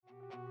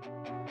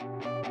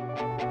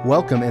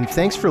Welcome and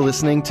thanks for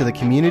listening to the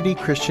Community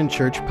Christian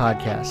Church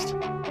podcast.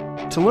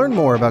 To learn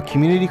more about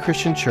Community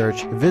Christian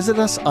Church, visit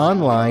us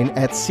online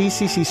at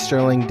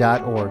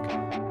cccsterling.org.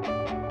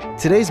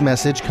 Today's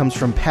message comes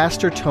from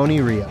Pastor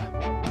Tony Ria.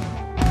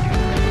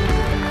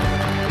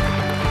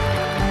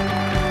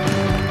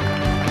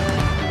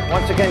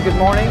 Once again, good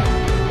morning.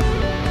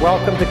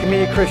 Welcome to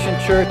Community Christian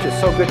Church. It's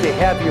so good to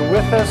have you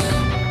with us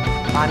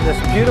on this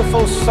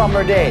beautiful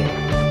summer day,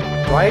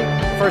 right?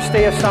 First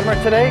day of summer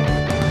today.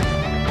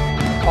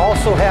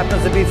 Also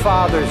happens to be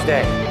Father's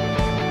Day.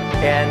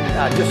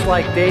 And just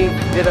like Dave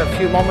did a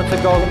few moments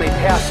ago, let me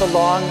pass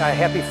along a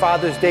happy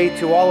Father's Day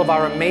to all of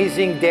our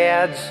amazing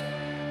dads,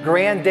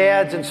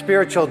 granddads, and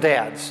spiritual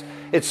dads.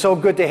 It's so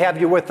good to have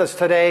you with us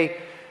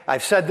today.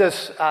 I've said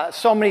this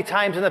so many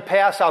times in the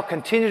past. I'll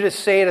continue to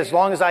say it as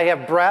long as I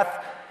have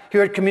breath.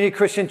 Here at Community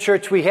Christian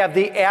Church, we have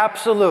the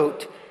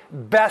absolute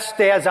best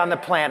dads on the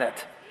planet.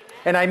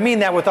 And I mean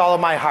that with all of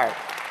my heart.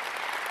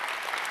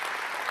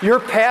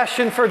 Your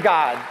passion for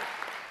God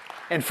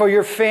and for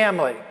your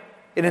family,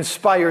 it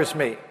inspires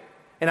me.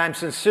 And I'm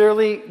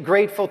sincerely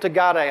grateful to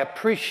God. I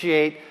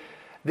appreciate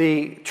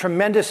the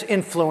tremendous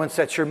influence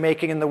that you're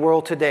making in the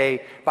world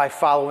today by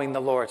following the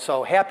Lord.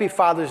 So happy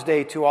Father's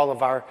Day to all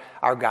of our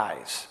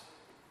guys.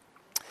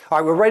 All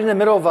right, we're right in the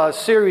middle of a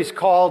series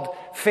called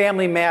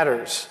Family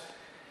Matters.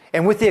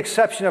 And with the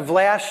exception of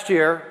last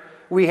year,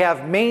 we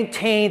have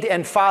maintained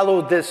and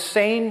followed this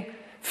same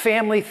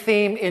family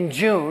theme in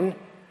June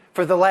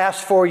for the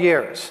last 4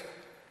 years.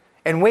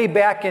 And way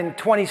back in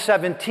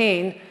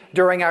 2017,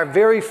 during our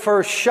very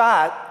first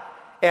shot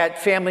at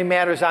Family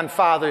Matters on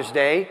Father's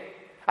Day,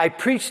 I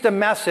preached a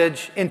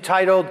message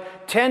entitled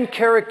 10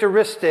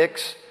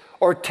 Characteristics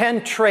or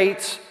 10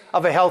 Traits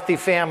of a Healthy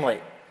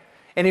Family.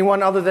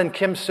 Anyone other than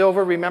Kim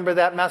Silver remember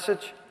that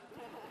message?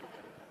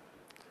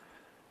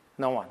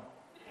 No one.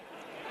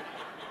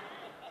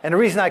 And the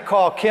reason I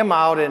call Kim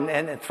out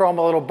and throw him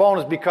a little bone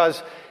is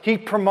because he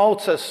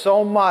promotes us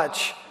so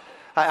much.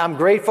 I'm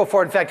grateful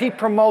for it. In fact, he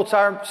promotes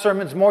our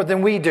sermons more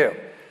than we do.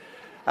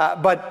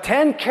 But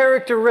 10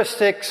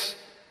 characteristics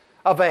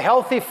of a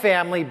healthy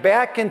family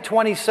back in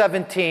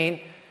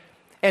 2017.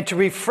 And to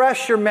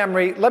refresh your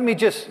memory, let me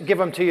just give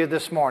them to you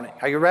this morning.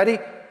 Are you ready?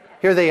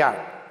 Here they are.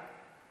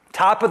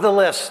 Top of the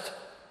list,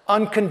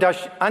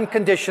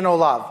 unconditional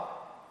love.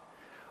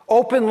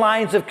 Open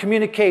lines of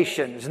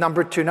communication is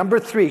number 2. Number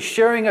 3,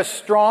 sharing a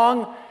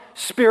strong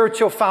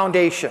spiritual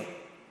foundation.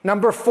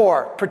 Number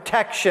 4,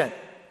 protection.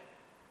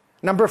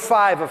 Number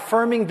 5,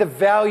 affirming the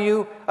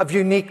value of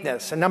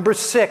uniqueness. And number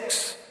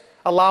 6,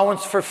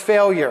 allowance for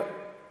failure.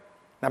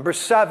 Number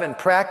 7,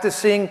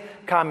 practicing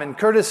common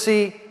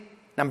courtesy.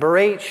 Number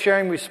 8,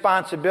 sharing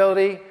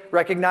responsibility,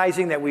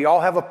 recognizing that we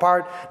all have a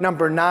part.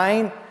 Number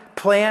 9,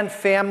 plan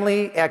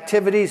family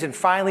activities. And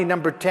finally,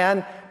 number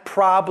 10,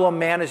 problem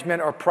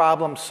management or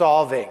problem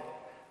solving.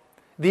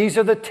 These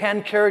are the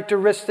 10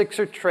 characteristics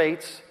or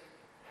traits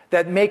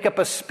that make up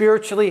a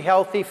spiritually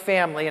healthy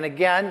family. And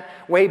again,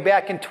 way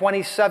back in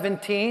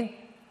 2017,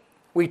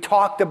 we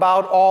talked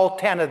about all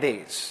 10 of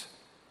these.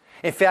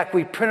 In fact,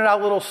 we printed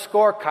out little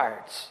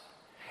scorecards,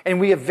 and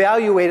we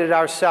evaluated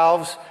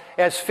ourselves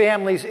as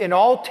families in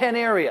all 10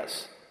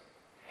 areas.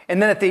 And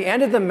then at the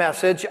end of the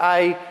message,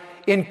 I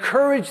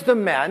encouraged the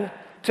men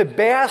to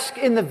bask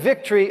in the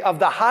victory of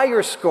the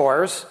higher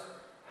scores,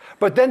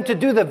 but then to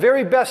do the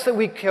very best that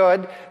we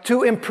could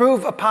to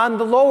improve upon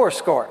the lower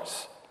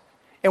scores.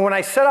 And when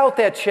I set out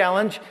that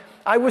challenge,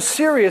 I was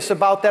serious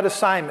about that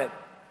assignment.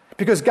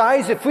 Because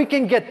guys, if we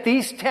can get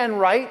these 10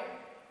 right,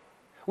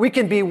 we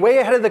can be way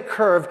ahead of the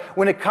curve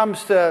when it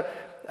comes to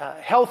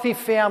healthy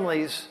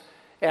families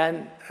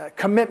and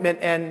commitment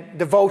and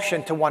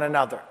devotion to one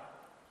another.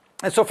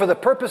 And so for the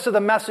purpose of the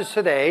message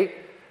today,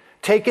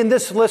 taking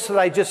this list that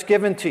I just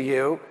given to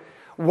you,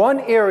 one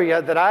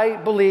area that I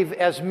believe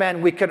as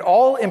men we could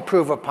all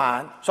improve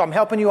upon, so I'm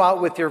helping you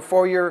out with your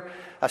 4-year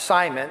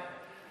assignment,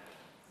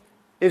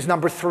 is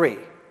number 3.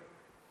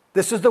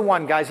 This is the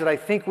one, guys, that I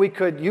think we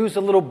could use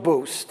a little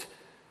boost.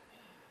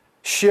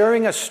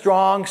 Sharing a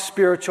strong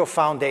spiritual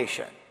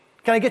foundation.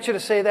 Can I get you to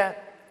say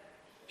that?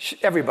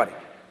 Everybody.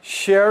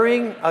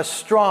 Sharing a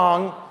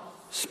strong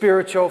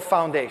spiritual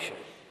foundation.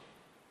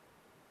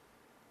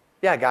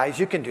 Yeah, guys,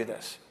 you can do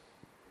this.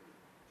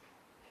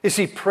 You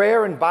see,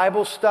 prayer and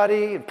Bible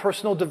study and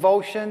personal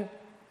devotion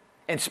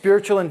and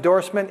spiritual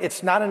endorsement,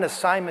 it's not an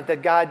assignment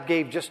that God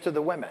gave just to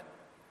the women.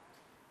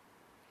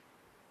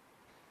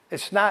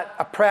 It's not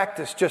a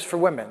practice just for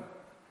women.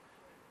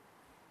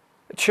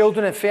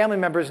 Children and family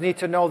members need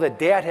to know that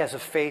dad has a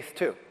faith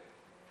too.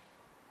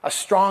 A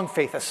strong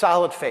faith, a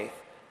solid faith,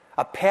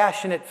 a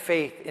passionate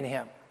faith in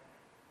him.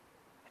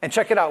 And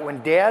check it out,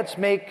 when dads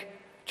make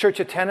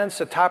church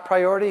attendance a top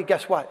priority,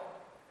 guess what?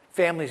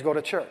 Families go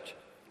to church.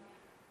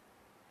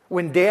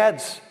 When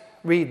dads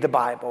read the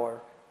Bible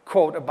or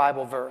quote a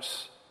Bible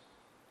verse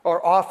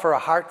or offer a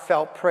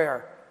heartfelt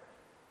prayer,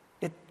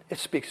 it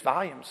speaks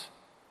volumes.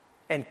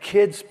 And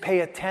kids pay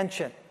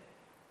attention.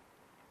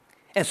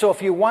 And so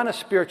if you want a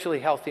spiritually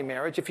healthy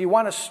marriage, if you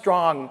want a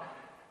strong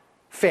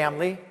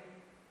family,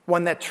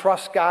 one that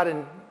trusts God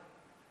and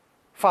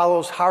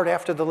follows hard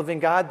after the living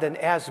God, then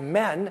as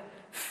men,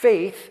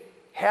 faith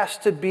has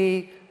to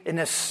be an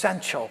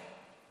essential,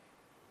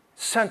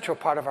 central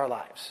part of our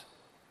lives.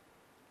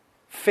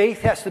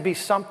 Faith has to be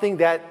something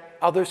that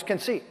others can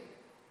see,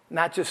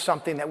 not just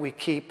something that we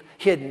keep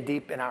hidden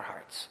deep in our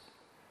hearts.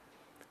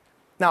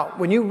 Now,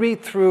 when you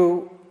read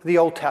through the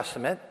Old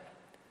Testament,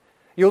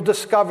 you'll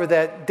discover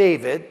that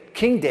David,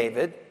 King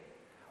David,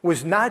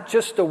 was not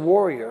just a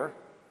warrior,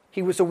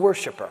 he was a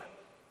worshiper.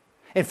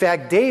 In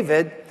fact,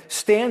 David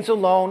stands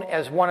alone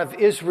as one of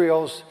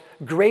Israel's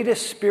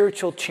greatest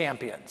spiritual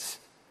champions.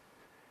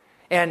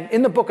 And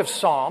in the book of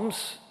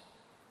Psalms,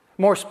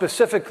 more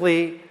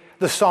specifically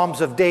the Psalms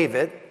of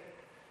David,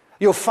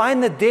 you'll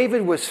find that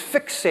David was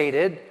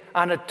fixated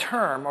on a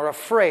term or a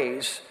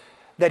phrase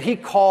that he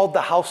called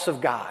the house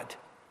of God.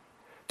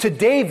 To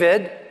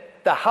David,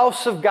 the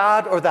house of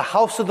God or the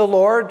house of the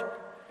Lord,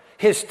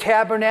 his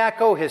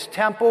tabernacle, his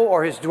temple,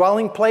 or his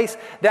dwelling place,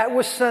 that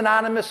was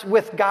synonymous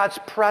with God's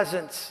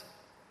presence.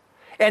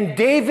 And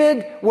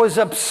David was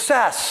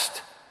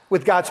obsessed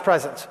with God's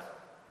presence.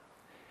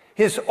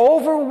 His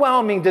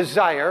overwhelming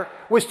desire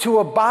was to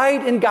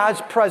abide in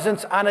God's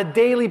presence on a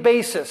daily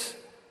basis.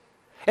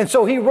 And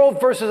so he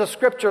wrote verses of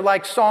scripture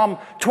like Psalm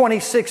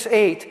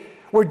 26:8,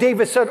 where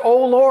David said,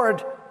 "O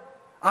Lord,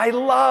 I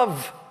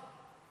love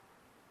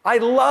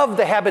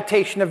the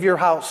habitation of your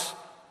house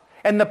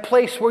and the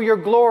place where your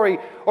glory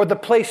or the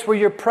place where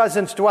your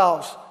presence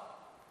dwells."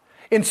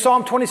 In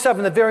Psalm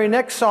 27, the very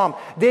next psalm,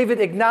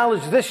 David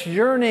acknowledged this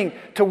yearning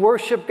to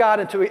worship God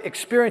and to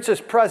experience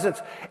his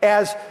presence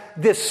as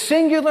this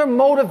singular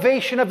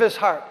motivation of his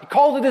heart. He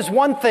called it his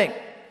one thing.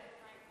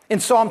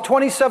 In Psalm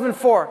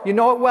 27:4, you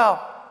know it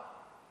well.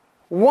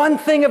 "One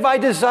thing have I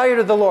desired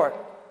of the Lord.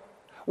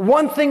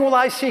 One thing will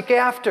I seek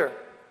after,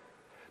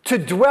 to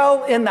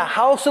dwell in the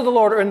house of the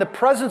Lord," or in the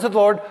presence of the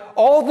Lord,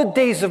 "all the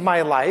days of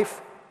my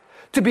life,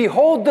 to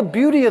behold the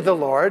beauty of the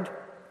Lord,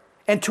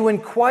 and to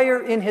inquire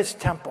in his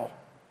temple."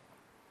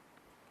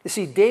 You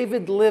see,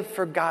 David lived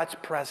for God's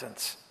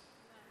presence.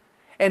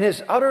 And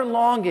his utter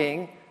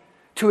longing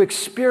to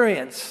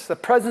experience the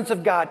presence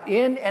of God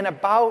in and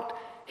about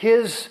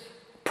his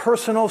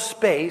personal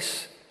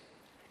space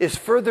is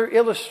further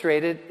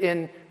illustrated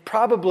in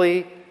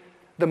probably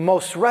the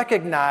most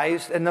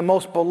recognized and the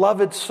most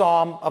beloved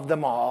psalm of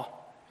them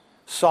all,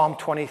 Psalm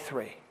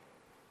 23.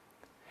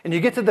 And you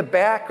get to the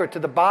back or to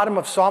the bottom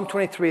of Psalm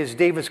 23 as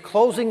David's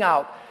closing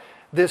out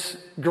this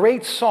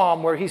great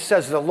psalm where he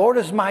says, "The Lord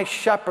is my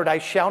shepherd, I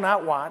shall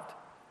not want.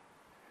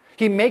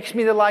 He makes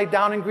me to lie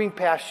down in green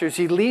pastures.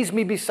 He leads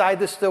me beside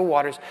the still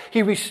waters.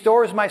 He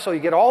restores my soul." You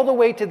get all the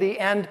way to the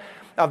end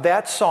of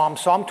that psalm,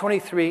 Psalm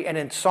 23, and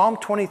in Psalm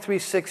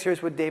 23:6,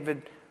 here's what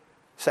David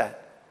said.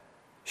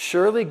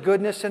 "Surely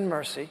goodness and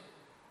mercy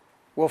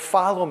will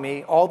follow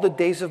me all the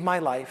days of my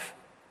life,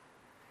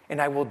 and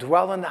I will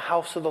dwell in the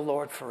house of the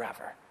Lord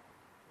forever."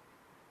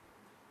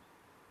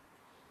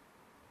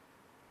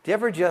 Do you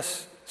ever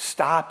just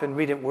stop and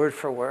read it word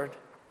for word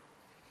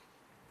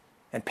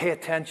and pay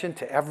attention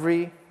to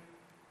every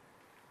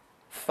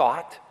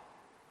thought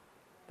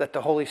that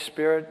the Holy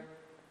Spirit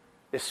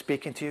is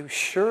speaking to you?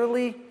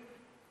 Surely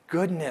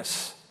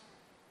goodness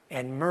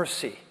and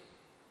mercy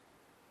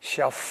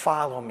shall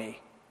follow me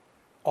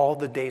all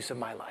the days of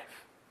my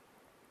life.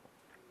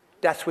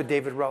 That's what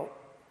David wrote.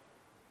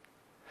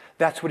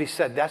 That's what he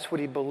said. That's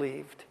what he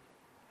believed.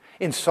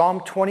 In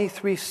Psalm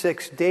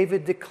 23:6,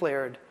 David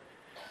declared,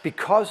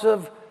 "Because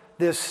of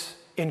this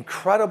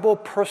incredible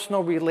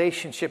personal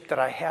relationship that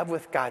I have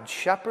with God,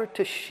 shepherd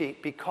to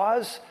sheep,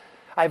 because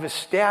I've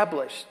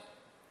established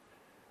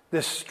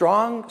this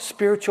strong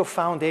spiritual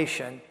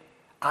foundation,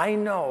 I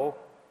know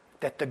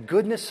that the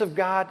goodness of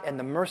God and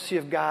the mercy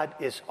of God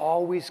is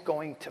always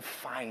going to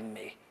find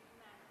me.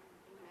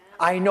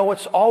 I know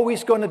it's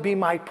always going to be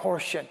my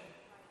portion.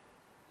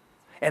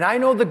 And I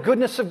know the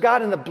goodness of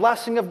God and the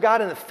blessing of God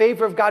and the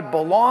favor of God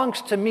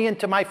belongs to me and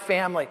to my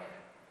family."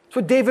 That's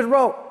what David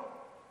wrote.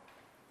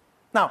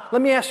 Now,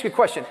 let me ask you a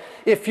question.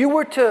 If you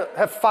were to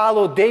have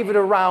followed David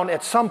around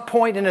at some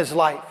point in his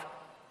life,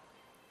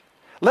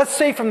 let's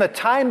say from the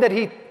time that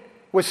he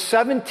was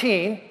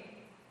 17,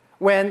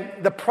 when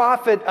the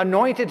prophet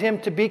anointed him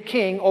to be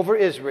king over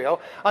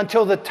Israel,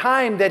 until the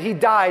time that he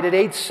died at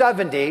age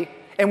 70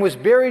 and was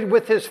buried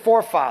with his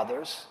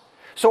forefathers.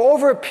 So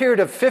over a period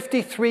of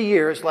 53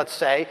 years, let's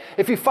say,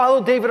 if you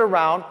followed David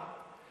around,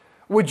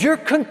 would your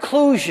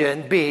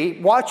conclusion be,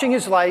 watching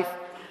his life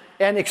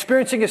and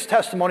experiencing his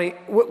testimony,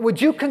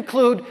 would you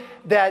conclude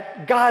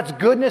that God's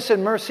goodness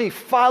and mercy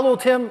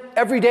followed him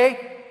every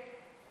day?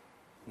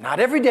 Not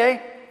every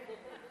day.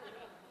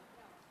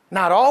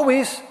 Not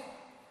always.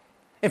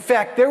 In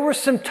fact, there were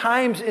some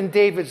times in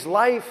David's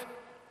life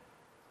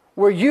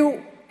where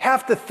you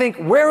have to think,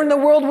 where in the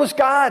world was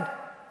God?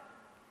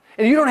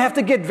 And you don't have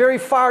to get very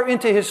far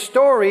into his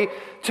story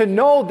to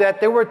know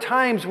that there were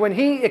times when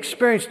he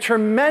experienced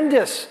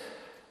tremendous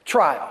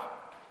trial,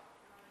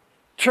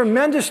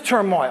 tremendous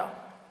turmoil.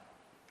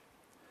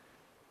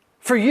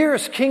 For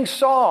years, King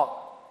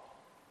Saul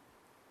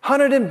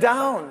hunted him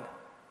down,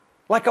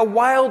 like a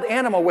wild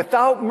animal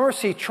without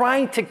mercy,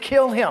 trying to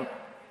kill him,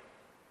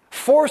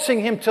 forcing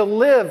him to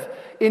live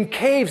in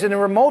caves and in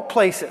remote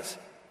places.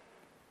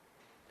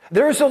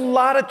 There's a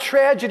lot of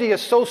tragedy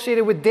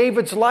associated with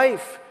David's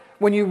life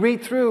when you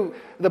read through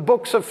the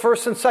books of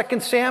 1st and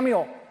 2nd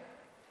Samuel.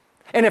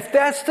 And if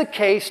that's the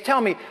case,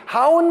 tell me,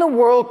 how in the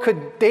world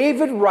could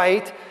David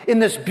write in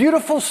this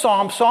beautiful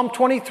psalm, Psalm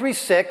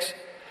 23:6,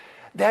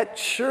 that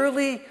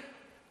surely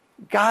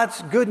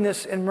God's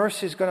goodness and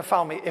mercy is going to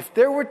follow me? If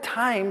there were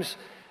times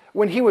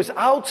when he was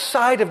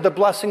outside of the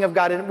blessing of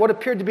God and what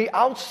appeared to be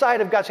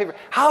outside of God's favor,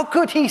 how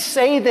could he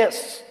say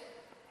this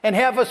and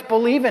have us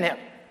believe in him?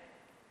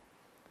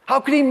 How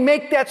could he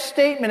make that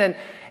statement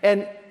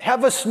and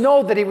have us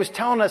know that he was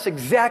telling us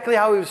exactly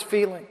how he was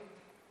feeling?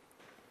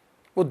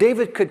 Well,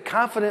 David could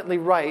confidently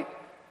write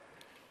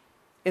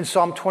in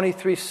Psalm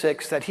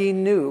 23:6 that he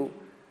knew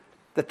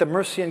that the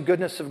mercy and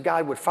goodness of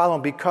God would follow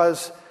him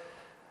because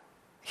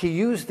he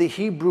used the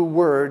Hebrew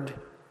word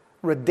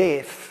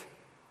radaph,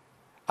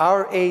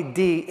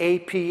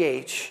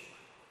 R-A-D-A-P-H,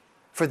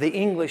 for the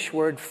English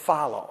word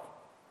follow.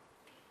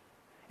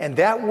 And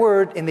that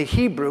word in the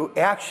Hebrew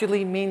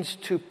actually means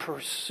to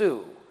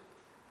pursue.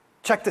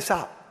 Check this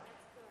out.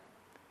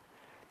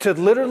 To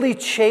literally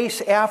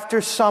chase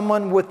after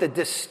someone with the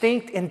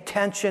distinct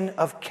intention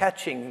of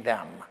catching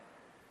them.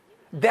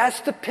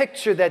 That's the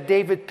picture that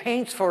David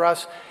paints for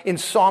us in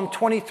Psalm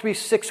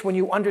 23:6 when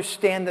you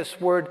understand this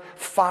word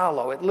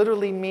follow. It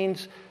literally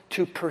means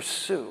to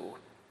pursue.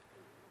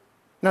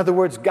 In other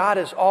words, God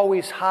is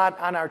always hot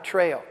on our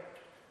trail,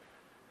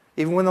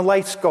 even when the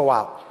lights go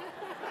out.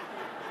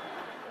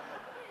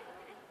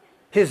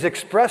 His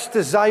expressed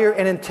desire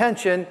and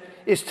intention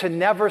is to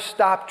never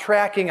stop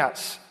tracking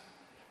us.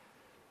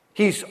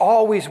 He's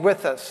always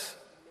with us.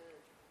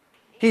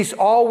 He's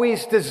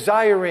always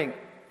desiring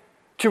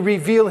to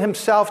reveal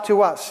himself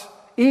to us,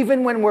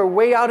 even when we're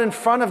way out in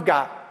front of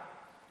God.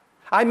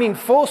 I mean,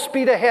 full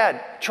speed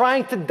ahead,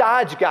 trying to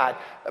dodge God,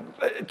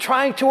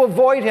 trying to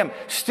avoid him.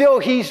 Still,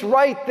 he's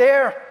right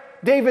there.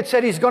 David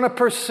said he's going to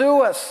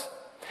pursue us.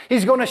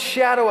 He's going to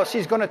shadow us.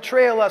 He's going to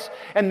trail us.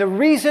 And the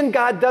reason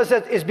God does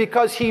that is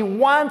because he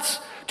wants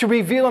to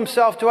reveal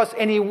himself to us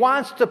and he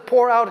wants to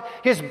pour out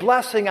his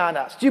blessing on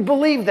us. Do you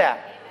believe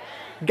that?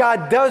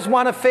 God does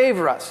want to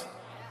favor us.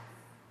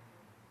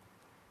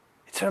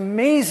 It's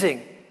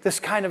amazing, this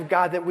kind of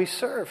God that we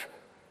serve.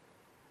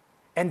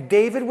 And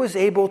David was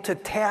able to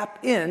tap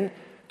in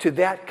to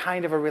that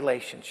kind of a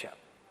relationship.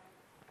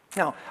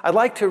 Now, I'd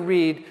like to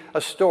read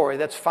a story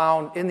that's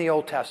found in the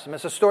Old Testament.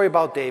 It's a story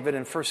about David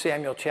in 1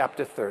 Samuel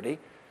chapter 30.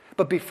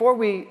 But before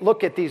we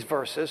look at these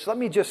verses, let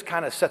me just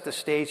kind of set the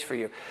stage for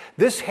you.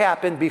 This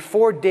happened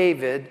before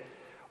David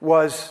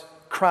was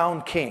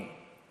crowned king.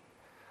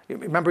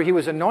 Remember, he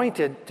was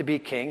anointed to be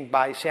king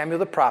by Samuel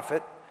the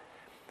prophet.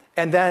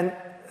 And then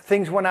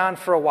things went on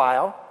for a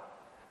while.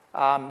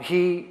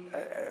 He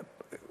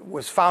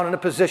was found in a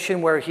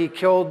position where he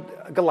killed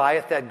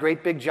Goliath, that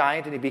great big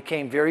giant, and he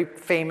became very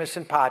famous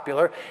and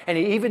popular. And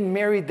he even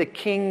married the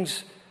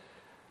king's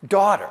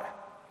daughter.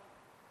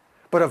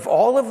 But of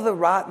all of the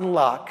rotten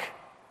luck,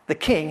 the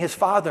king, his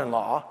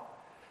father-in-law,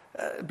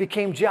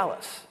 became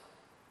jealous.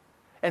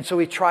 And so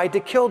he tried to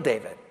kill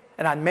David.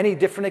 And on many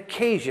different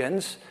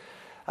occasions,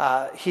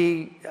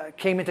 he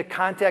came into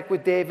contact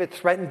with David,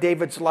 threatened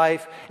David's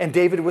life, and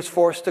David was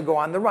forced to go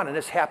on the run. And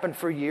this happened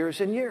for years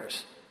and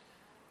years.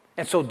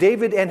 And so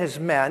David and his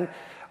men,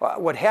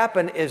 what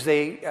happened is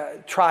they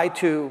tried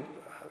to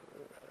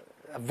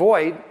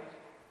avoid,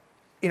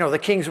 the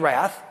king's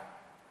wrath.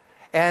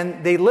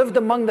 And they lived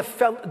among the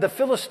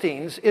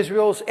Philistines,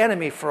 Israel's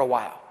enemy, for a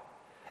while.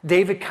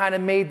 David kind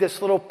of made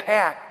this little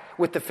pact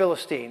with the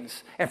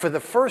Philistines. And for the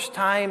first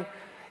time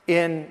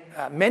in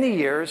many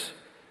years,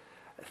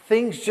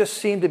 things just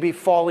seemed to be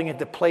falling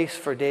into place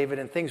for David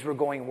and things were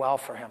going well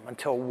for him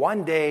until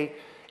one day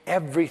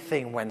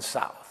everything went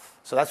south.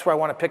 So that's where I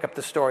want to pick up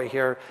the story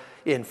here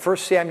in 1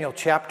 Samuel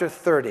chapter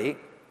 30.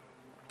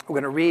 We're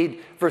going to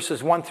read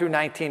verses 1 through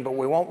 19, but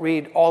we won't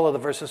read all of the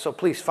verses, so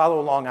please follow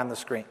along on the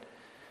screen.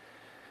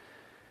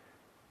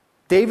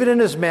 David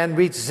and his men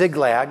reached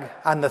Ziklag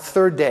on the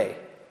third day.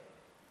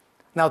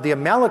 Now the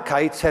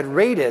Amalekites had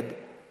raided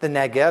the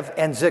Negev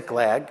and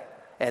Ziklag,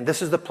 and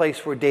this is the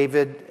place where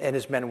David and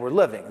his men were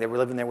living. They were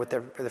living there with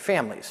their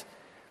families.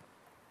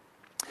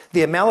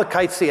 The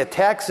Amalekites, they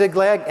attacked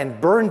Ziklag and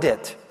burned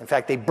it. In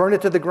fact, they burned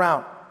it to the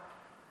ground.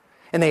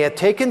 And they had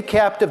taken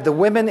captive the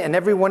women and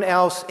everyone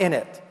else in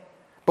it,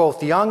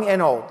 both young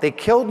and old. They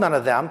killed none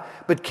of them,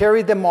 but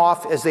carried them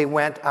off as they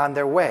went on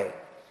their way.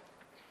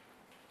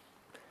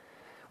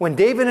 When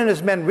David and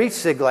his men reached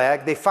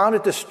Ziklag, they found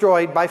it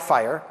destroyed by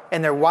fire,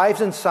 and their wives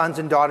and sons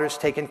and daughters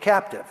taken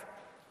captive.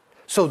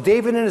 So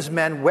David and his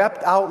men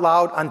wept out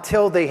loud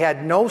until they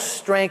had no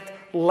strength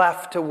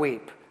left to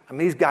weep. I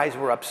mean, these guys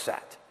were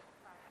upset.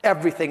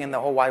 Everything in the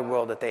whole wide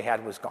world that they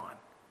had was gone.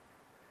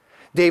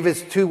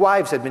 David's 2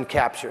 wives had been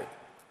captured,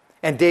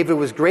 and David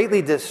was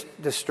greatly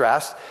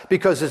distressed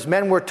because his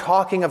men were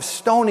talking of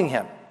stoning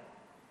him.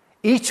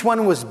 Each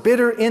one was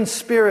bitter in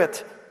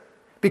spirit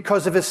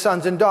because of his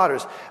sons and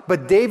daughters.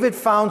 But David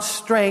found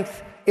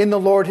strength in the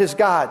Lord his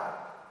God.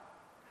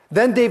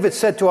 Then David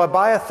said to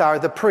Abiathar,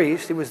 the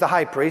priest, he was the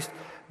high priest,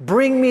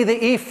 bring me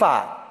the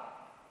ephod.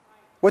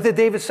 What did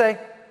David say?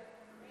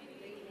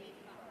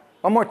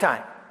 One more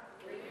time.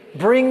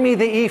 Bring me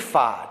the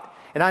ephod.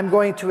 And I'm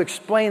going to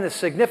explain the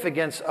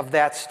significance of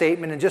that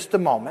statement in just a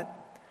moment.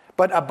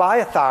 But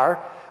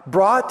Abiathar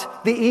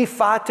brought the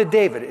ephod to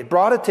David. It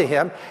brought it to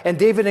him, and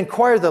David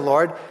inquired of the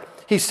Lord.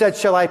 He said,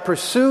 shall I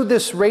pursue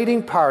this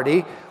raiding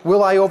party?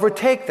 Will I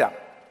overtake them?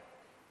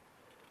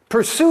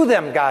 Pursue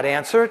them, God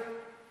answered.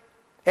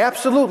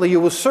 Absolutely, you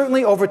will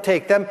certainly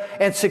overtake them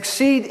and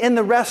succeed in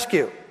the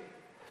rescue.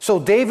 So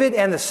David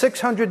and the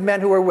 600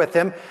 men who were with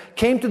him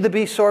came to the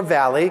Besor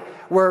Valley,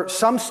 where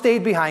some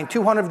stayed behind,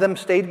 200 of them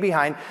stayed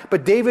behind,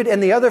 but David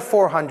and the other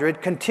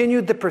 400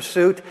 continued the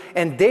pursuit,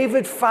 and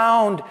David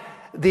found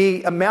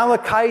the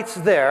Amalekites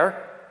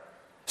there,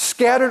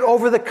 scattered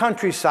over the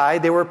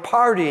countryside. They were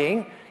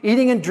partying,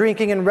 eating and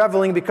drinking and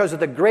reveling because of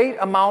the great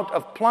amount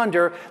of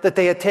plunder that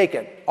they had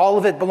taken. All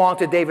of it belonged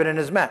to David and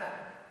his men.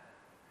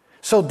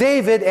 So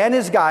David and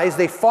his guys,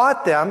 they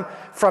fought them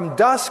from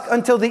dusk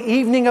until the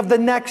evening of the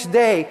next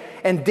day,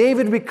 and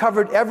David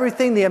recovered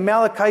everything the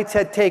Amalekites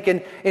had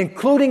taken,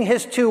 including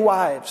his 2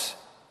 wives.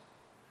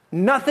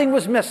 Nothing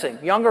was missing,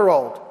 young or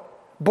old,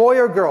 boy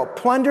or girl,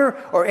 plunder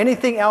or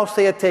anything else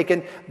they had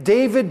taken.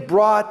 David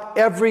brought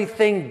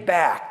everything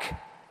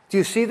back. Do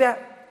you see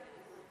that?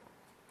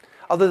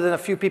 Other than a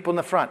few people in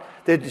the front.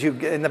 Did you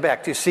in the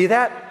back? Do you see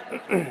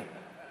that?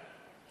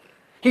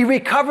 He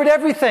recovered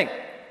everything.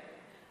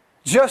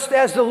 Just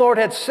as the Lord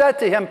had said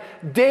to him,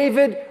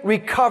 David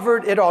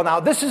recovered it all. Now,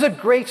 this is a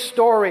great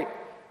story,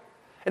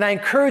 and I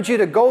encourage you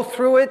to go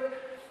through it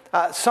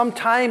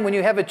sometime when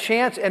you have a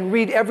chance and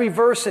read every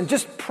verse and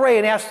just pray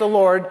and ask the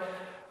Lord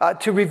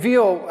to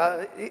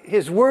reveal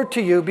his word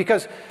to you,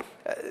 because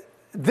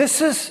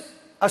this is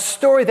a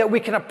story that we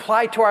can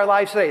apply to our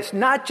lives today. It's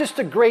not just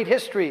a great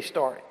history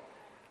story.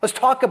 Let's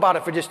talk about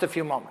it for just a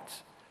few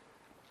moments.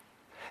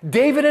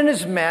 David and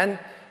his men,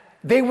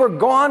 they were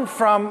gone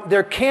from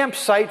their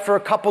campsite for a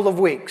couple of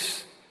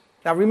weeks.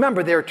 Now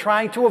remember, they were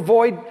trying to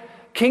avoid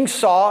King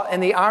Saul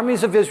and the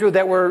armies of Israel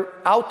that were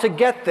out to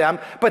get them,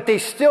 but they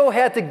still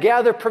had to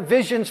gather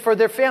provisions for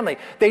their family.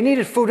 They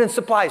needed food and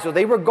supplies, so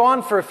they were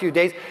gone for a few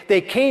days.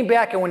 They came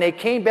back, and when they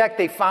came back,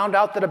 they found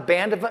out that a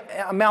band of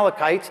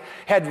Amalekites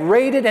had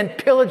raided and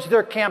pillaged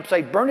their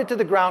campsite, burned it to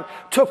the ground,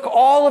 took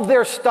all of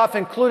their stuff,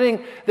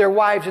 including their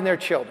wives and their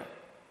children.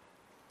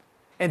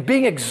 And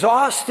being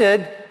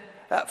exhausted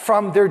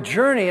from their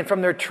journey and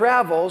from their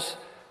travels,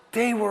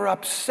 they were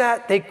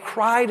upset. They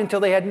cried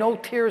until they had no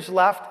tears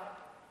left.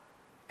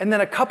 And then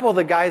a couple of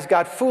the guys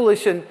got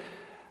foolish and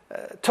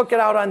took it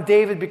out on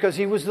David because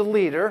he was the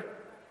leader.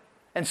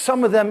 And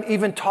some of them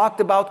even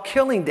talked about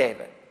killing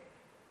David.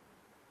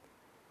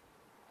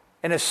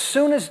 And as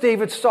soon as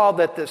David saw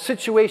that the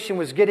situation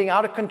was getting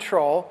out of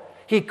control,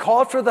 he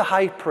called for the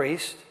high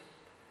priest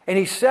and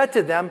he said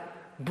to them,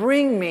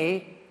 bring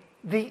me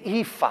the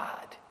ephod.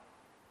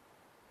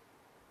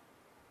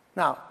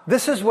 Now,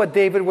 this is what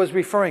David was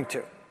referring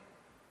to,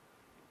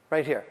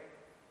 right here.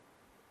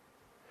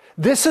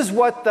 This is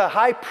what the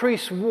high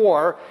priest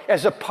wore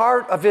as a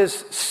part of his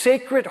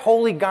sacred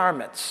holy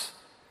garments.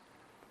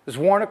 It was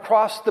worn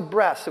across the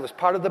breast. It was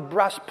part of the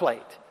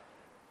breastplate.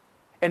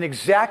 And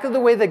exactly the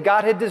way that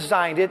God had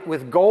designed it,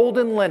 with gold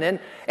and linen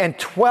and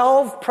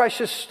 12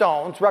 precious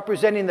stones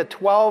representing the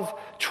 12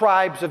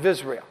 tribes of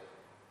Israel.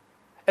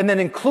 And then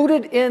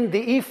included in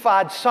the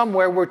ephod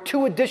somewhere were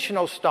 2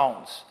 additional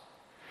stones.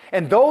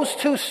 And those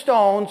 2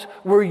 stones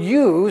were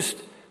used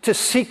to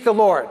seek the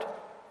Lord.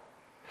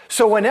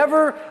 So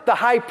whenever the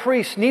high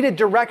priest needed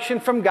direction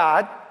from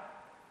God,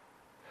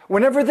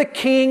 whenever the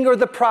king or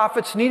the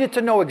prophets needed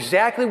to know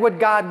exactly what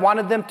God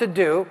wanted them to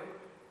do,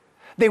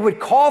 they would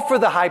call for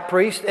the high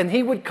priest, and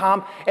he would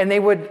come, and they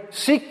would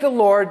seek the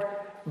Lord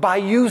by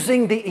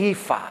using the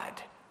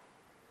ephod.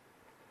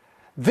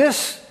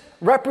 This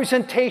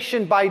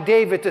representation by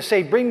David to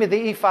say, bring me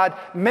the ephod,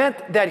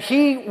 meant that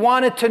he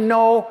wanted to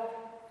know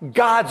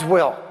God's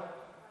will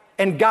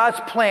and God's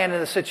plan in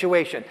the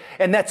situation.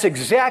 And that's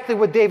exactly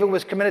what David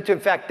was committed to. In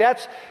fact,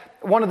 that's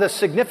one of the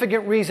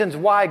significant reasons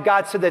why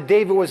God said that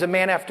David was a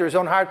man after his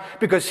own heart,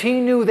 because he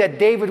knew that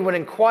David would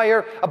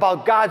inquire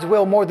about God's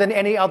will more than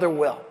any other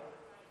will,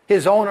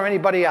 his own or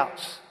anybody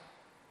else.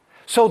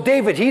 So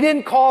David, he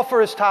didn't call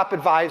for his top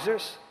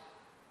advisors,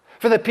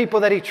 for the people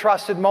that he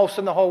trusted most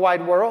in the whole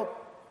wide world.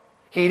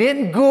 He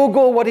didn't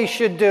Google what he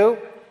should do.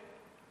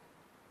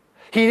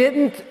 He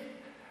didn't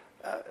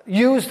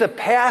use the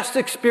past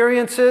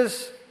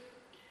experiences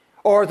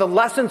or the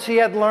lessons he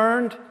had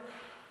learned.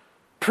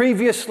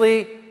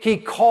 Previously, he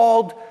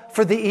called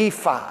for the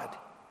ephod.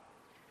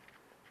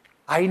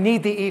 I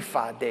need the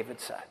ephod, David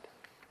said.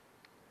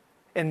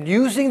 And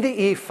using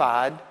the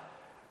ephod,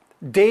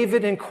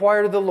 David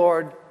inquired of the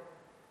Lord,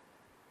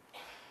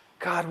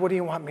 God, what do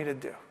you want me to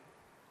do?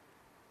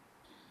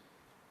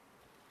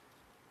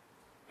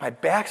 My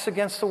back's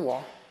against the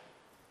wall.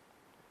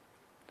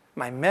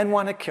 My men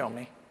want to kill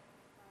me.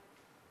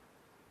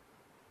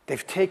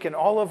 They've taken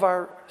all of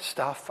our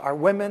stuff, our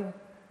women,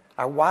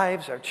 our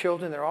wives, our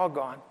children, they're all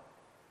gone.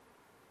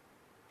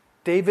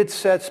 David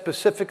said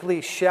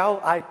specifically,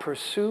 shall I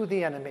pursue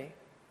the enemy?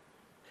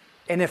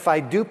 And if I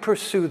do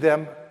pursue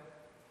them,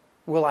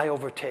 will I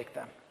overtake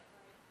them?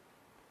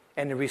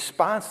 And the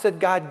response that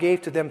God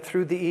gave to them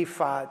through the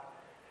ephod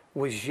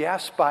was,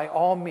 yes, by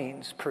all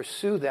means,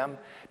 pursue them,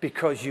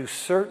 because you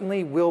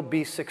certainly will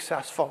be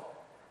successful.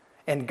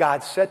 And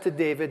God said to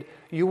David,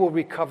 you will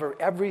recover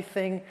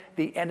everything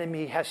the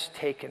enemy has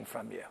taken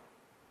from you.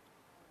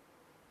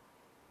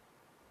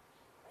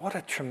 What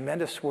a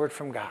tremendous word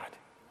from God.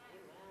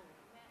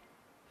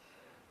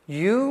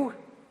 You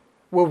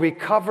will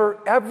recover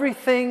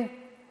everything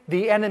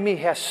the enemy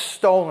has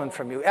stolen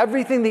from you,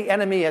 everything the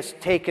enemy has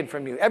taken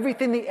from you,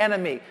 everything the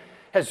enemy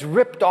has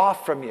ripped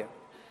off from you.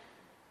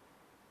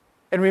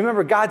 And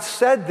remember, God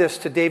said this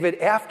to David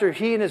after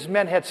he and his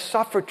men had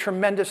suffered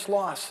tremendous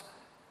loss.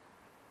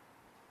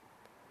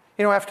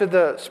 You know, after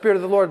the Spirit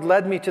of the Lord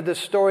led me to this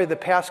story the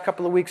past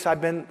couple of weeks,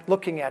 I've been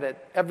looking at it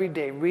every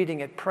day, reading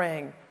it,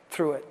 praying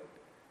through it,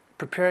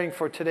 preparing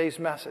for today's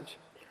message.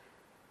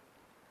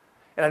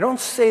 And I don't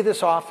say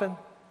this often,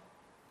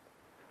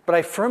 but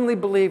I firmly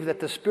believe that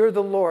the Spirit of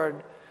the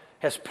Lord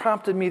has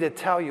prompted me to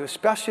tell you,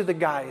 especially the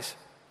guys,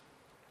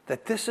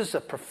 that this is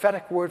a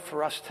prophetic word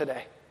for us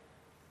today.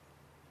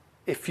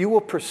 If you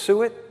will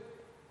pursue it,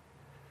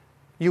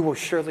 you will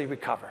surely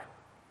recover.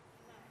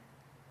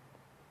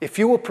 If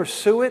you will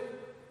pursue it,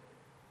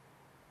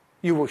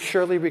 you will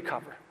surely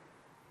recover.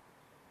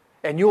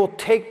 And you will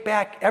take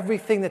back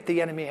everything that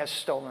the enemy has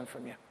stolen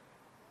from you.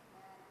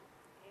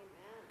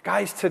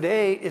 Guys,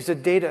 today is a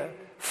day to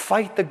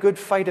fight the good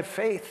fight of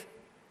faith.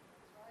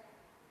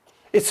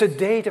 It's a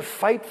day to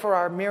fight for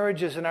our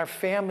marriages and our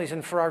families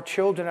and for our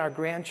children, our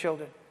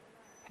grandchildren.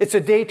 It's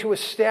a day to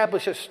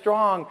establish a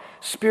strong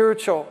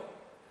spiritual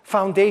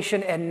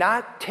foundation and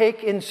not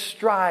take in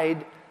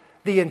stride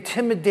the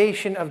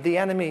intimidation of the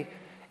enemy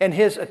and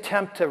his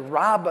attempt to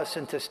rob us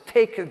and to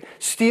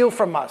steal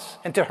from us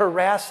and to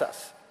harass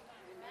us.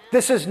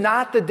 This is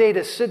not the day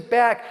to sit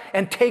back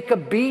and take a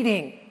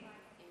beating.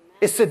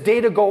 It's the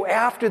day to go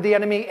after the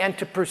enemy and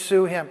to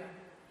pursue him.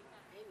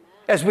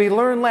 As we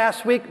learned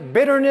last week,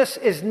 bitterness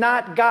is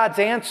not God's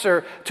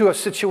answer to our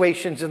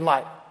situations in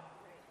life.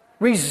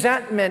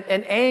 Resentment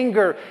and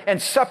anger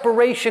and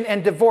separation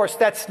and divorce,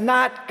 that's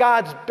not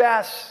God's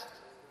best.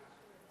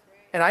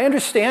 And I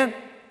understand.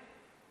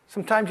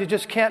 Sometimes you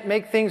just can't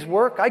make things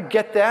work. I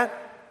get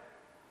that.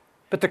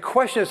 But the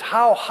question is,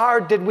 how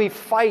hard did we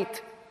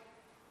fight?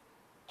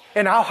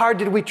 And how hard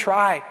did we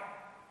try?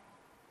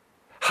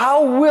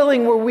 How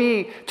willing were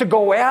we to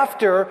go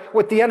after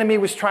what the enemy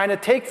was trying to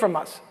take from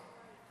us?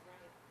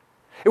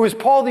 It was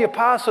Paul the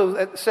Apostle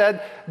that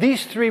said,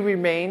 these three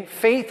remain,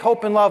 faith,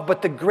 hope, and love,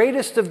 but the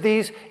greatest of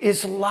these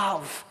is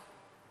love.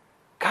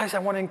 Guys, I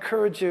want to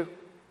encourage you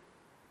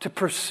to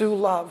pursue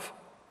love,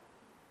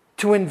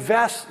 to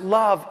invest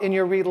love in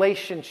your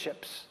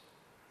relationships,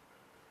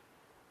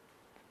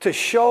 to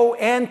show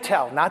and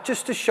tell, not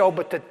just to show,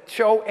 but to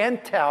show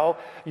and tell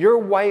your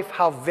wife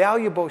how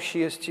valuable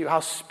she is to you, how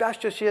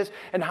special she is,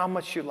 and how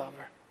much you love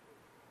her.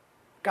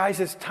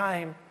 Guys, it's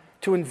time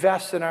to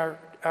invest in our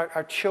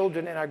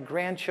children and our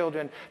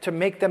grandchildren, to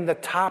make them the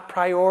top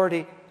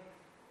priority,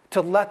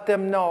 to let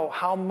them know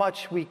how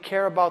much we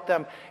care about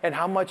them and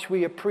how much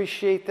we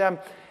appreciate them,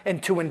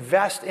 and to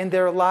invest in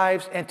their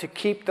lives and to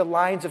keep the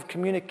lines of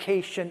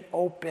communication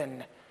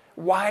open,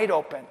 wide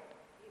open,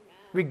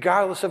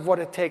 regardless of what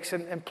it takes.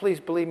 And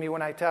please believe me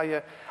when I tell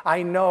you,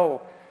 I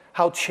know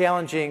how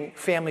challenging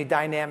family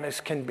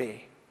dynamics can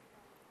be.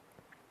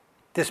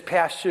 This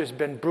past year has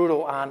been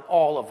brutal on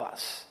all of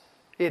us.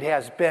 It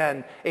has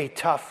been a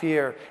tough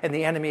year, and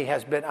the enemy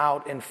has been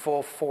out in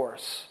full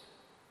force.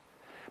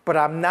 But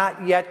I'm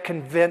not yet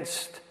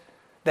convinced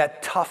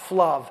that tough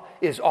love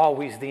is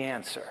always the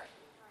answer.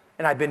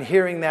 And I've been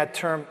hearing that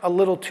term a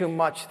little too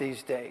much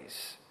these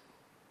days.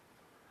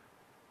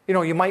 You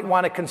know, you might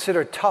want to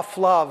consider tough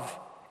love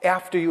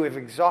after you have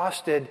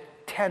exhausted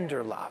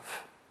tender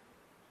love.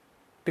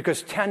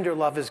 Because tender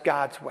love is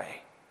God's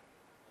way.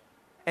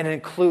 And it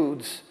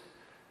includes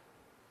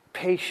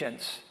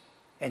patience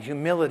and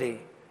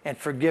humility and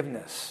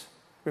forgiveness.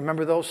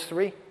 Remember those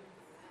three?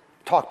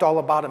 Talked all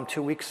about them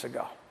 2 weeks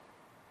ago.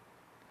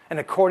 And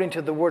according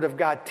to the Word of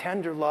God,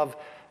 tender love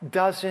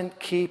doesn't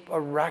keep a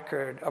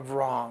record of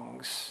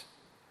wrongs,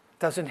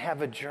 doesn't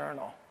have a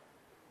journal.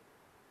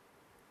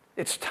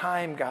 It's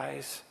time,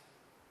 guys,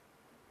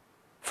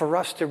 for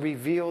us to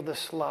reveal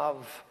this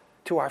love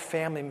to our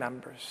family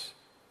members.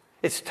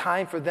 It's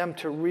time for them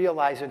to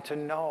realize and to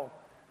know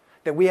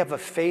that we have a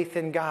faith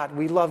in God.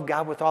 We love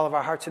God with all of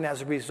our hearts, and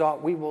as a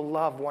result, we will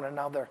love one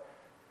another.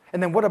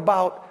 And then what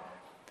about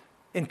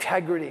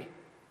integrity?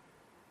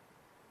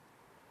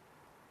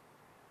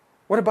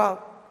 What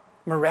about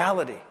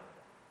morality,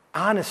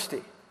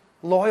 honesty,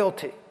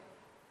 loyalty,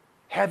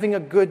 having a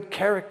good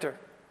character?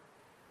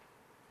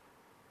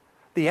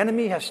 The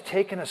enemy has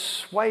taken a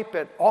swipe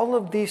at all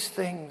of these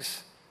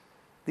things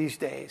these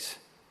days.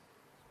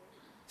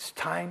 It's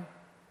time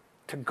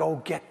to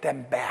go get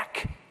them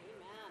back.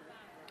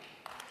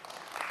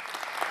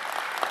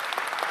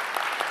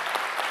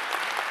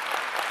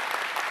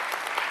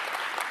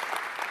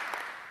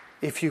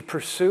 If you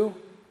pursue,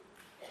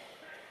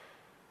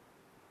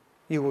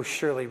 you will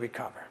surely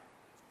recover.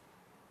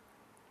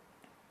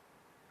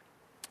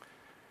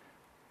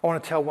 I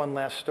want to tell one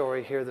last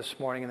story here this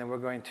morning, and then we're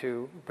going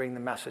to bring the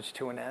message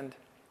to an end.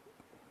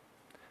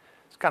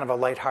 It's kind of a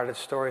lighthearted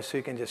story, so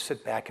you can just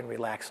sit back and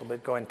relax a little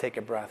bit. Go ahead and take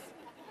a breath.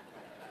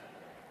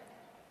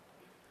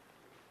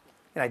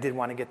 And I did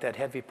want to get that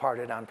heavy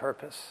parted on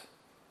purpose,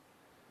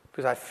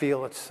 because I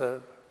feel it's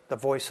the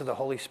voice of the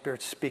Holy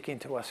Spirit speaking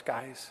to us,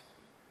 guys.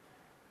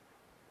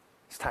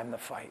 It's time to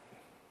fight.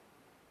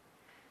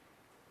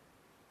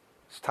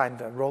 It's time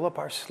to roll up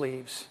our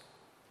sleeves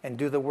and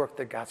do the work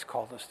that God's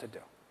called us to do.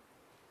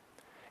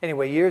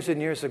 Anyway, years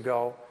and years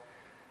ago,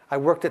 I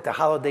worked at the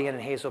Holiday Inn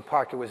in Hazel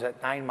Park. It was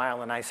at 9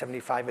 Mile and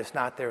I-75. It's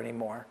not there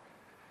anymore.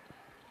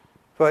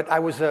 But I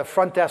was a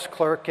front desk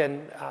clerk,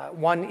 and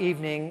one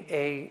evening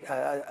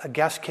a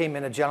guest came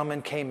in, a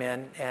gentleman came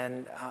in,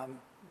 and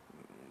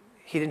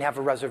he didn't have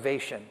a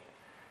reservation.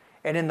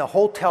 And in the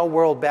hotel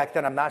world back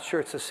then, I'm not sure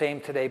it's the same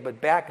today,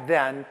 but back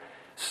then,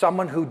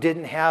 someone who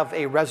didn't have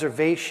a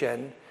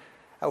reservation,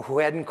 who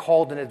hadn't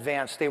called in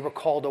advance, they were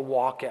called a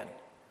walk-in.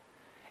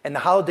 And the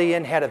Holiday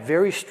Inn had a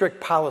very strict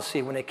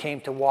policy when it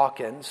came to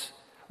walk-ins.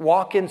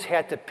 Walk-ins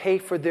had to pay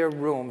for their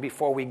room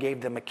before we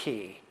gave them a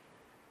key.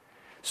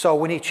 So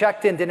when he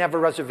checked in, didn't have a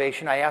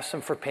reservation, I asked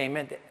him for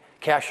payment,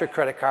 cash or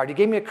credit card. He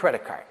gave me a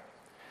credit card.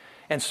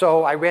 And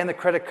so I ran the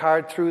credit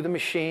card through the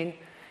machine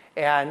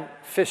and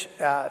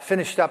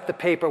finished up the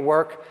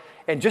paperwork.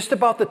 And just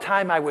about the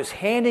time I was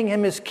handing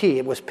him his key,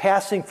 it was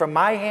passing from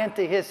my hand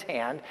to his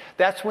hand,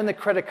 that's when the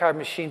credit card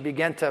machine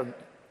began to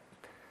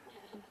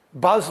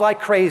buzz like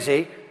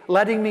crazy,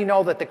 letting me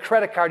know that the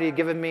credit card he had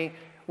given me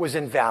was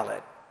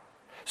invalid.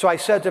 So I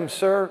said to him,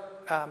 "Sir,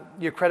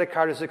 your credit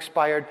card is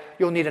expired.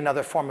 You'll need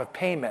another form of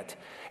payment."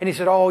 And he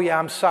said, "Oh, yeah,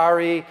 I'm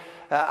sorry.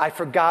 I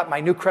forgot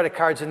my new credit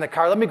card's in the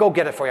car. Let me go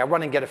get it for you. I'll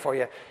run and get it for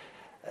you."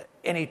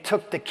 And he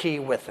took the key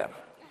with him.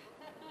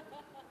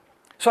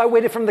 So I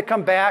waited for him to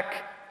come back.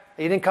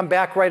 He didn't come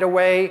back right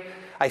away.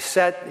 I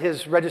set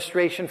his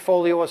registration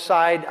folio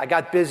aside. I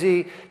got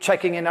busy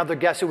checking in other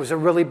guests. It was a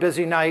really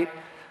busy night.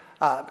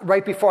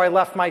 Right before I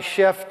left my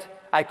shift,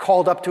 I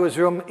called up to his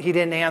room. He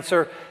didn't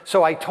answer.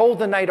 So I told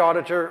the night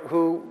auditor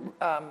who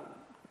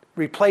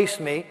replaced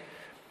me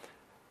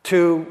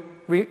to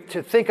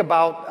think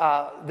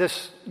about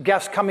this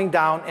guest coming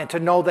down and to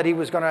know that he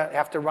was going to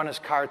have to run his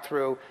card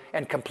through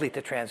and complete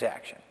the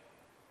transaction.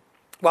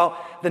 Well,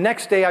 the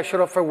next day I showed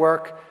up for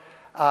work,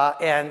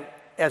 and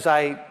as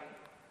I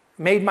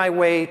made my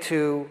way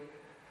to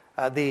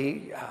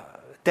the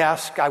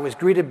desk, I was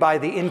greeted by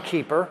the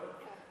innkeeper,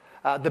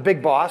 the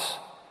big boss,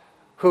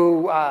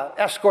 who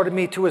escorted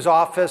me to his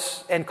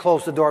office and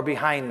closed the door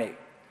behind me.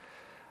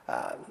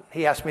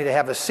 He asked me to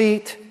have a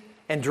seat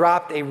and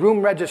dropped a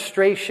room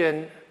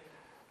registration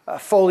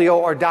folio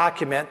or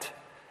document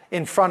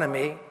in front of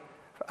me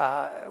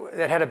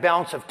that had a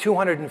balance of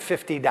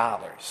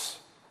 $250.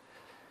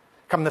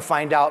 Come to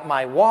find out,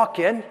 my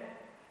walk-in,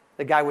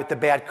 the guy with the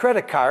bad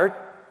credit card,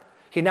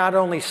 he not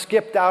only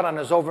skipped out on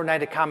his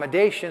overnight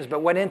accommodations,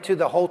 but went into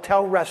the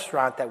hotel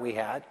restaurant that we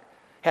had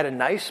a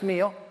nice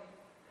meal,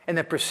 and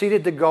then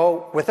proceeded to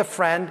go with a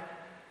friend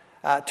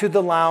to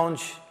the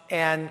lounge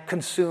and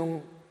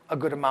consume a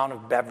good amount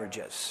of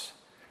beverages.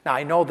 Now,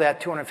 I know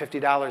that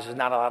 $250 is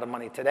not a lot of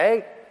money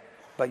today,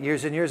 but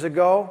years and years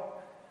ago,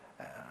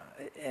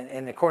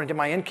 and according to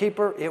my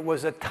innkeeper, it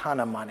was a ton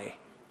of money.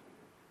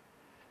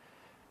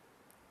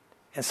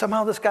 And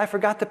somehow this guy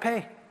forgot to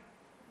pay.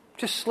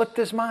 Just slipped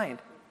his mind.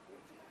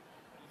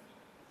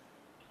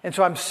 And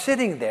so I'm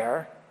sitting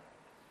there,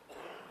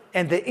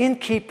 and the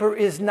innkeeper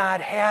is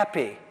not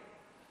happy.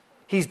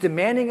 He's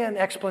demanding an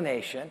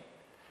explanation,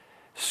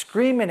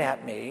 screaming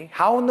at me,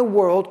 how in the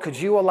world could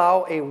you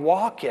allow a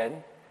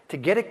walk-in to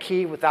get a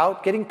key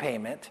without getting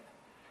payment?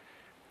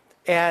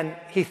 And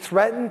he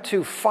threatened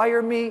to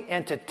fire me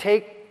and to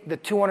take the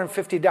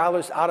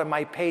 $250 out of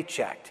my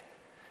paycheck.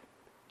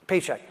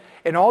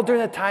 And all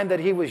during the time that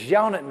he was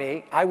yelling at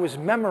me, I was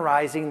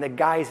memorizing the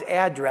guy's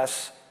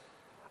address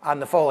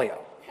on the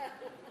folio.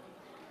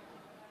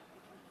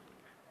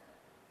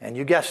 And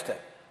you guessed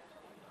it.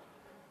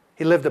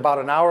 He lived about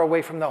an hour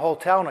away from the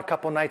hotel, and a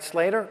couple nights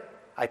later,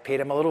 I paid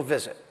him a little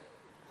visit.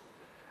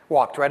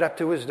 Walked right up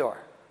to his door.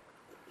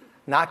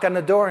 Knocked on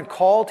the door and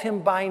called him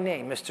by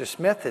name. "Mr.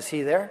 Smith, is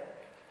he there?"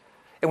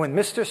 And when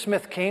Mr.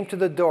 Smith came to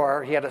the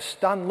door, he had a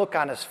stunned look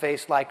on his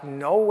face like,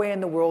 "No way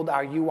in the world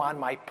are you on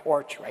my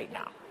porch right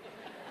now."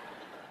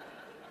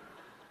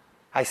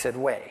 I said,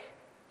 "Way."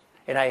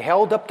 And I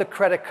held up the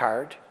credit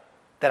card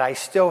that I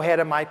still had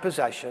in my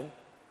possession,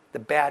 the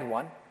bad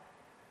one.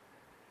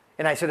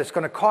 And I said, "It's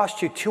going to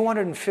cost you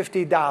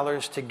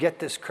 $250 to get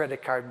this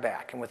credit card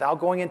back." And without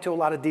going into a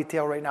lot of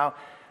detail right now,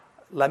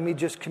 let me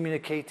just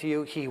communicate to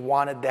you, he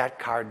wanted that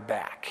card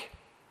back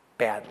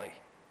badly.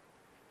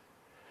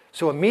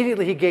 So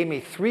immediately he gave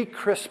me 3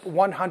 crisp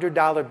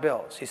 $100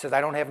 bills. He says,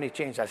 I don't have any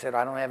change. I said,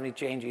 I don't have any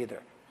change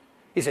either.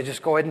 He said,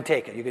 just go ahead and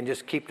take it. You can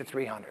just keep the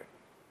 $300.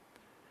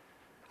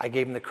 I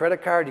gave him the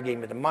credit card. He gave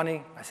me the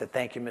money. I said,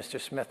 thank you, Mr.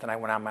 Smith, and I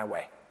went on my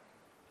way.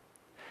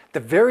 The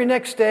very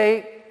next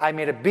day, I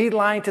made a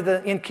beeline to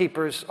the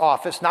innkeeper's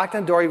office, knocked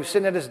on the door. He was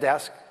sitting at his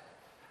desk.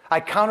 I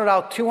counted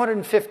out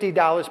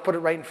 $250, put it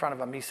right in front of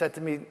him. He said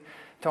to me,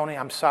 Tony,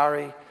 I'm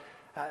sorry.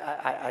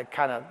 I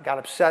kind of got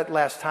upset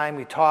last time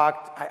we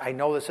talked. I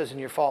know this isn't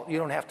your fault. You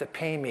don't have to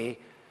pay me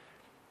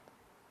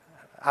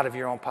out of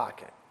your own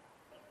pocket.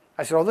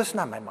 I said, oh, this is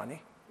not my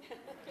money.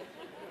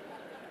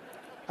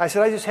 I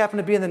said, I just happen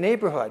to be in the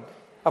neighborhood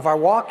of our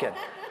walk-in.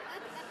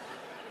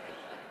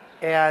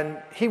 And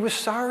he was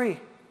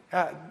sorry.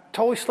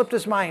 Totally slipped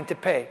his mind to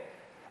pay.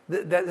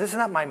 This is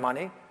not my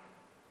money.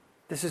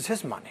 This is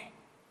his money.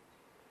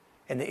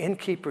 And the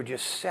innkeeper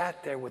just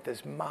sat there with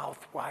his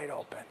mouth wide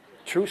open.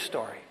 True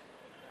story.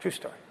 True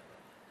story.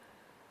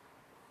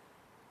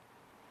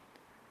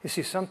 You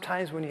see,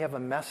 sometimes when you have a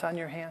mess on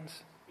your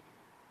hands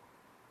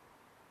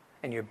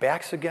and your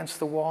back's against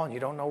the wall and you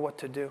don't know what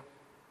to do,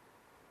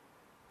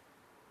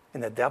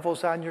 and the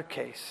devil's on your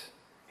case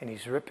and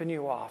he's ripping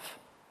you off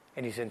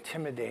and he's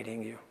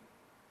intimidating you,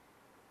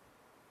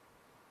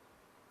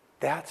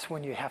 that's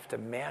when you have to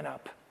man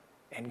up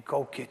and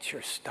go get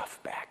your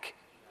stuff back.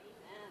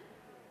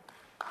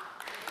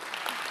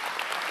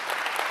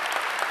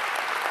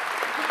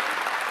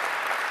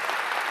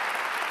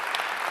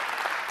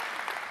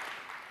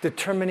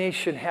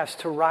 Determination has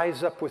to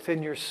rise up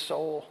within your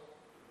soul.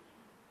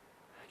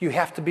 You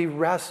have to be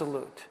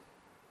resolute,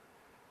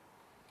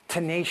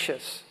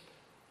 tenacious,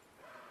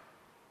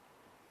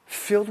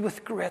 filled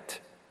with grit,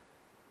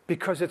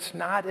 because it's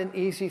not an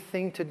easy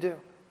thing to do.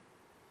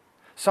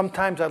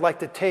 Sometimes I'd like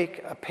to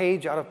take a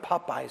page out of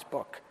Popeye's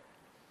book,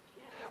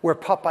 where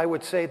Popeye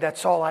would say,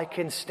 that's all I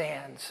can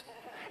stands,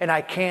 and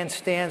I can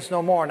stands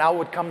no more. And out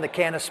would come the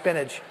can of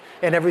spinach,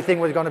 and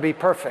everything was going to be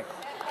perfect.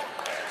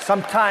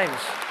 Sometimes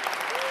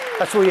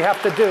that's what you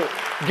have to do.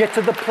 Get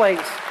to the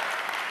place.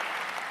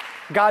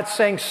 God's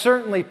saying,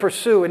 certainly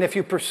pursue. And if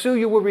you pursue,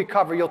 you will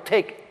recover. You'll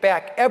take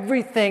back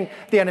everything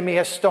the enemy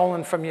has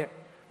stolen from you.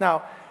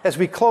 Now, as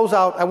we close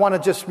out, I want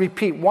to just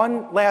repeat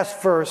one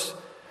last verse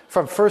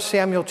from 1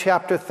 Samuel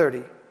chapter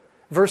 30.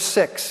 Verse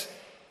 6.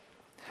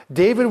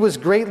 David was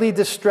greatly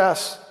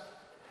distressed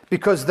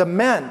because the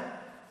men,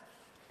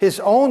 his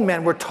own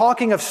men, were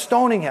talking of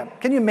stoning him.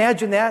 Can you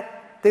imagine that?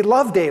 They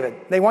loved David.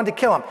 They wanted to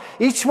kill him.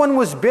 Each one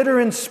was bitter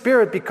in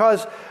spirit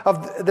because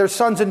of their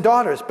sons and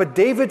daughters. But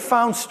David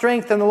found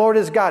strength in the Lord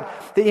his God.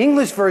 The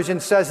English version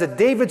says that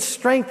David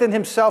strengthened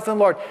himself in the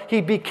Lord. He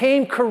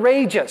became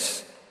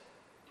courageous.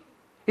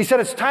 He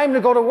said, it's time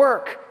to go to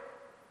work.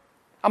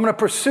 I'm going to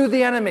pursue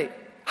the enemy.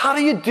 How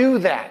do you do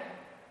that?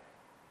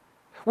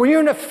 When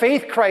you're in a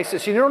faith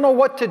crisis, you don't know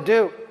what to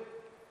do.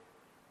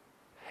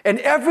 And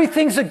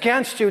everything's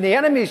against you, and the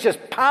enemy's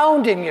just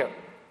pounding you.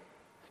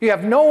 You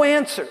have no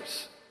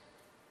answers.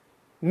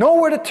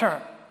 Nowhere to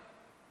turn.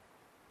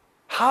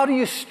 How do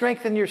you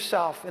strengthen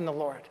yourself in the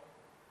Lord?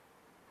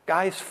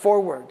 Guys,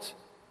 4 words.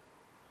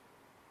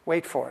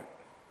 Wait for it.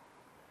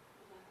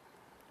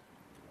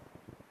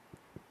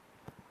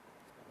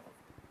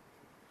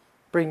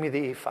 Bring me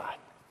the ephod.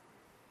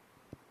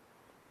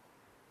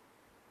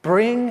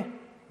 Bring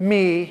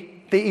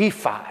me the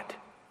ephod.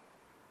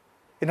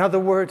 In other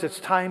words, it's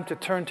time to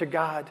turn to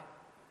God,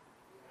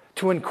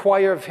 to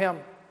inquire of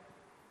him,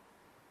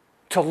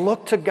 to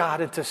look to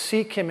God and to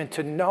seek him and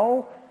to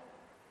know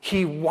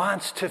he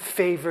wants to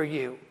favor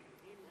you.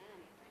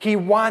 He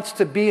wants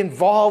to be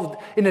involved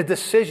in the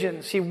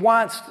decisions. He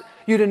wants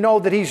you to know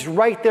that he's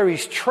right there.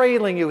 He's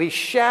trailing you. He's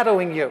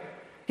shadowing you.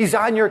 He's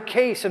on your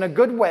case in a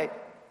good way,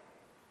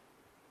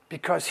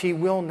 because he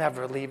will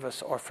never leave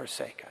us or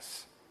forsake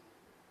us.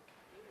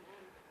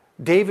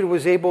 David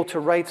was able to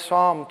write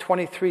Psalm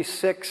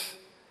 23:6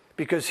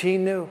 because he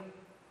knew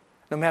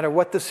no matter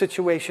what the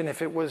situation,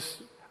 if it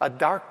was a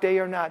dark day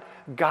or not,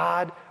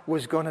 God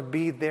was going to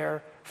be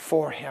there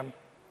for him.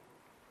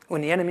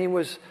 When the enemy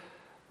was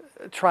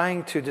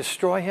trying to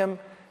destroy him,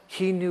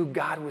 he knew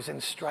God was in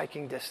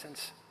striking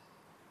distance.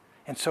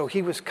 And so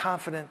he was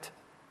confident,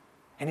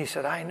 and he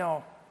said, I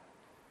know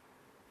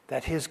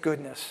that his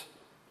goodness,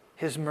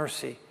 his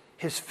mercy,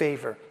 his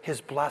favor, his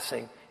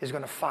blessing is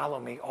going to follow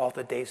me all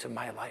the days of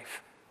my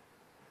life.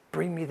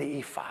 Bring me the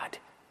ephod.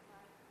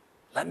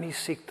 Let me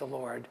seek the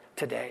Lord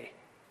today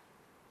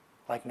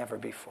like never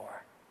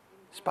before.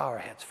 Let's bow our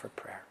heads for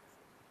prayer.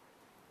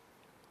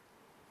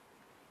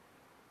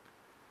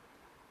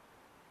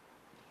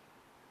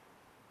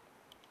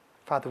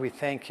 Father, we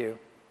thank you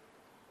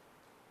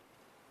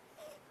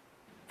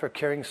for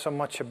caring so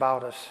much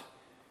about us,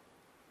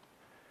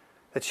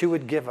 that you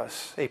would give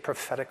us a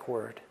prophetic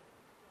word.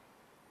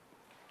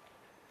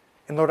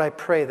 And Lord, I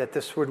pray that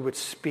this word would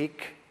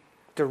speak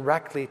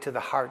directly to the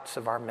hearts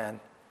of our men.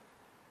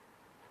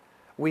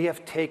 We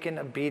have taken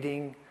a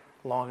beating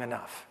long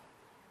enough.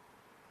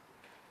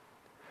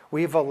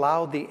 We have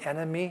allowed the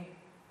enemy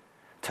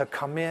to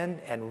come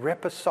in and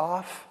rip us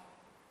off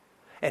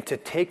and to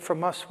take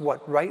from us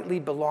what rightly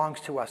belongs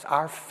to us,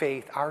 our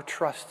faith, our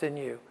trust in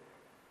you,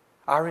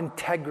 our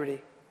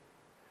integrity,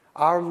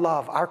 our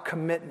love, our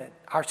commitment,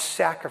 our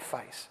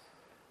sacrifice.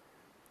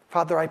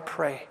 Father, I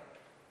pray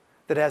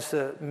that as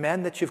the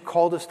men that you've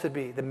called us to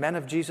be, the men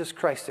of Jesus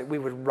Christ, that we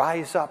would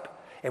rise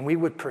up and we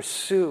would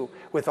pursue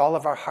with all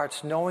of our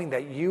hearts, knowing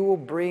that you will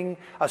bring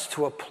us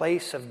to a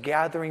place of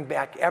gathering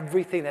back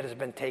everything that has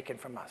been taken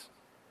from us.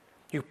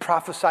 You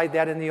prophesied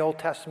that in the Old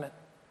Testament,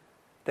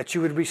 that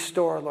you would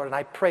restore, Lord. And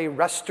I pray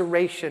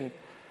restoration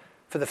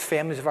for the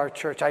families of our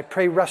church. I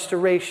pray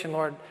restoration,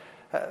 Lord,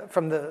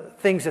 from the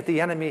things that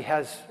the enemy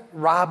has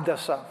robbed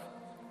us of.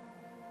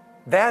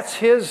 That's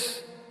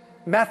his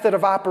method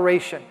of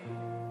operation.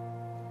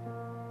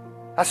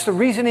 That's the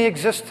reason he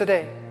exists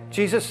today.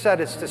 Jesus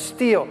said it's to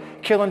steal,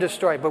 kill, and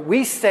destroy. But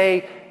we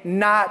say,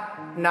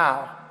 not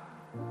now.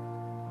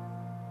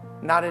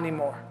 Not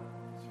anymore.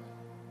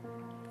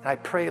 And I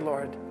pray,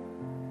 Lord,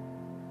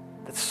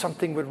 that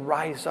something would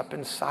rise up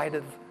inside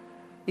of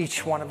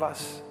each one of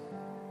us,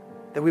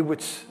 that we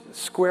would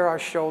square our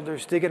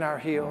shoulders, dig in our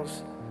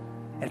heels,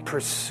 and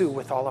pursue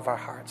with all of our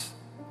hearts,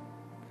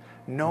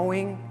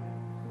 knowing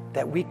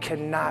that we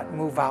cannot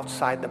move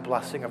outside the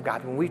blessing of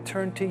God. When we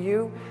turn to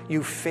you,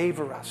 you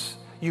favor us.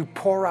 You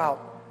pour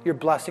out your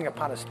blessing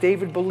upon us.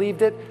 David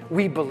believed it.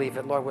 We believe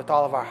it, Lord, with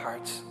all of our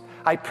hearts.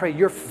 I pray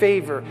your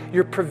favor,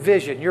 your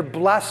provision, your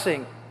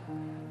blessing,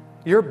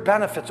 your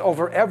benefits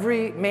over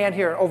every man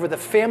here, over the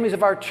families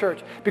of our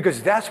church,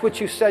 because that's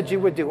what you said you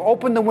would do.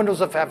 Open the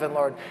windows of heaven,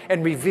 Lord,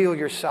 and reveal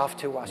yourself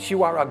to us.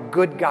 You are a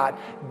good God.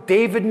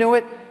 David knew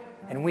it,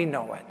 and we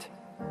know it.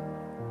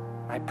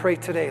 I pray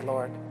today,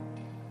 Lord,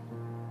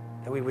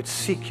 that we would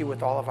seek you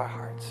with all of our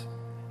hearts.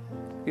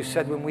 You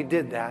said when we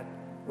did that,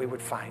 we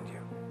would find you.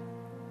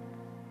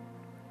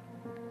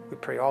 We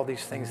pray all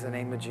these things in the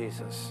name of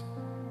Jesus.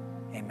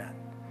 Amen.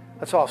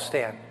 Let's all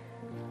stand.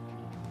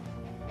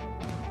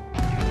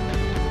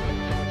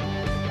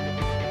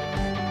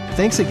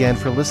 Thanks again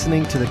for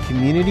listening to the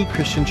Community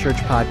Christian Church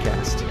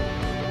podcast.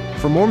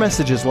 For more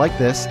messages like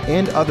this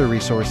and other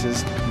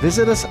resources,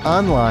 visit us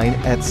online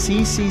at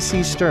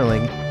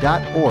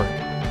cccsterling.org.